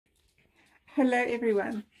Hello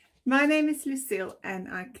everyone, my name is Lucille and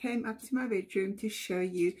I came up to my bedroom to show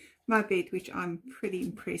you my bed, which I'm pretty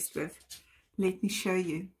impressed with. Let me show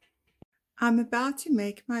you. I'm about to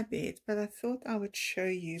make my bed, but I thought I would show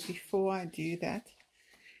you before I do that.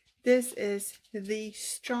 This is the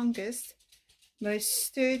strongest, most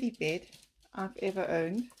sturdy bed I've ever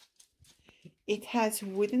owned. It has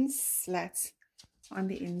wooden slats on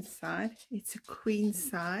the inside. It's a queen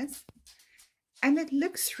size and it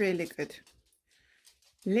looks really good.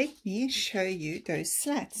 Let me show you those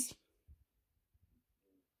slats.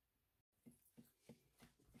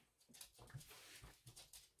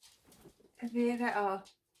 There they are.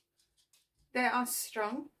 They are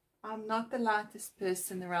strong. I'm not the lightest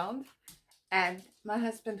person around, and my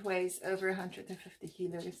husband weighs over 150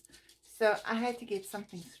 kilos, so I had to get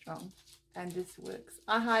something strong, and this works.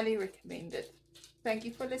 I highly recommend it. Thank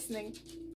you for listening.